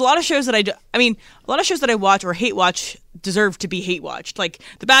 But there's a lot of shows that a lot of shows that I watch or hate watch deserve to be hate watched. Like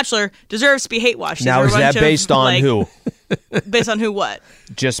The Bachelor deserves to be hate watched. Now, is that based on who? Based on who? What?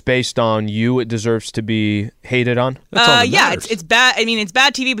 Just based on you, it deserves to be hated on. That's all that yeah, matters. it's bad. I mean, it's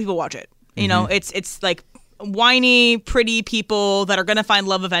bad TV, but people watch it. You know, it's like whiny, pretty people that are going to find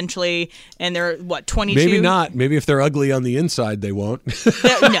love eventually, and they're 22. Maybe not. Maybe if they're ugly on the inside, they won't.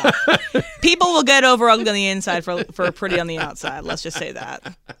 No, people will get over ugly on the inside for pretty on the outside. Let's just say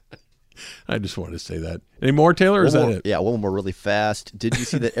that. I just wanted to say that. Any more, Taylor? Or is that it? Yeah, one more really fast. Did you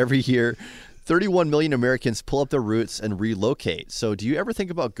see that every year 31 million Americans pull up their roots and relocate? So do you ever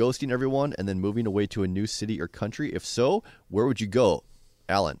think about ghosting everyone and then moving away to a new city or country? If so, where would you go?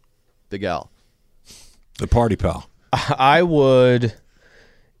 Alan, Big Al. The party pal. I would,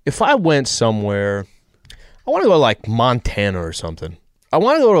 if I went somewhere, I want to go to like Montana or something. I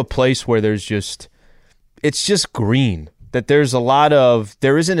want to go to a place where it's just green. That there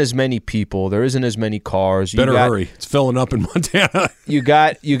isn't as many people, there isn't as many cars. Better hurry. It's filling up in Montana. You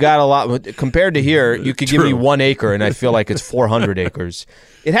got a lot. Compared to here, you could give me 1 acre and I feel like it's 400 acres.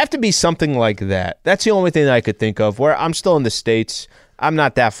 It'd have to be something like that. That's the only thing that I could think of where I'm still in the States. I'm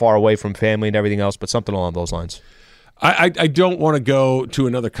not that far away from family and everything else, but something along those lines. I don't want to go to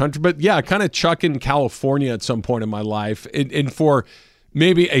another country, but yeah, kind of chuck in California at some point in my life. And for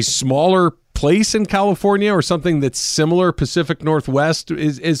maybe a smaller place in California or something that's similar, Pacific Northwest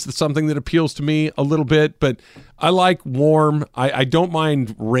is something that appeals to me a little bit, but I like warm. I don't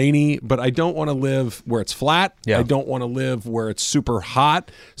mind rainy, but I don't want to live where it's flat. Yeah. I don't want to live where it's super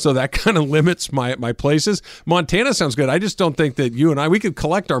hot. So that kind of limits my places. Montana sounds good. I just don't think that you and we could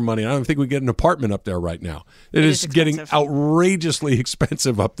collect our money. I don't think we get an apartment up there right now. It is getting outrageously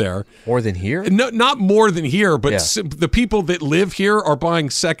expensive up there. More than here? No, not more than here, but the people that live here are buying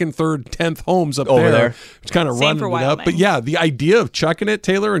second, third, 10th homes up there. It's kind of running it up. But yeah, the idea of chucking it,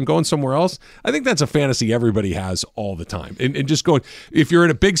 Taylor, and going somewhere else, I think that's a fantasy everybody has all the time. And just going, if you're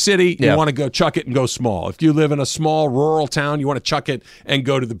in a big city, you want to go chuck it and go small. If you live in a small rural town, you want to chuck it and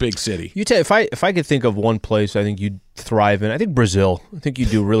go to the big city. If I could think of one place I think you'd thrive in, I think Brazil. I think you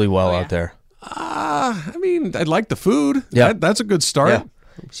do really well out there. I mean, I like the food. Yeah. That's a good start. Yeah.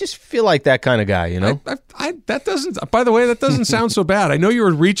 Just feel like that kind of guy, you know? That doesn't, by the way, that doesn't sound so bad. I know you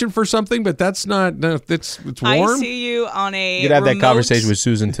were reaching for something, but that's not, it's warm. I see you on a You could have that conversation with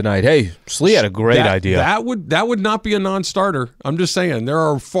Susan tonight. Hey, Slee had a great idea. That would not be a non-starter. I'm just saying, there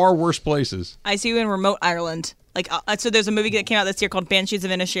are far worse places. I see you in remote Ireland. Like, so there's a movie that came out this year called Banshees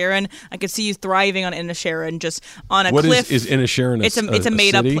of Inisherin. I could see you thriving on Inisherin, just on a cliff. What is Inisherin? It's a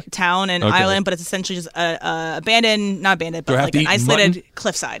made-up town and island, but it's essentially just not abandoned, but like an isolated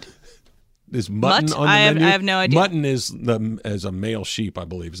cliffside. Is mutton on the menu? I have no idea. Mutton is as a male sheep, I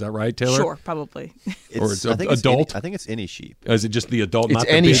believe. Is that right, Taylor? Sure, probably. Or it's adult? I think it's any sheep. Is it just the adult? It's not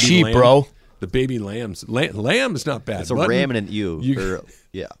the any baby sheep, lamb? bro. The baby lambs. Lamb is not bad. It's a ram and an ewe.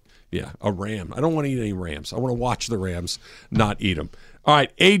 Yeah. Yeah, a ram. I don't want to eat any rams. I want to watch the Rams, not eat them. All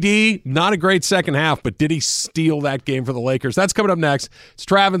right, AD, not a great second half, but did he steal that game for the Lakers? That's coming up next. It's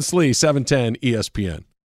Travis Slee, 710 ESPN.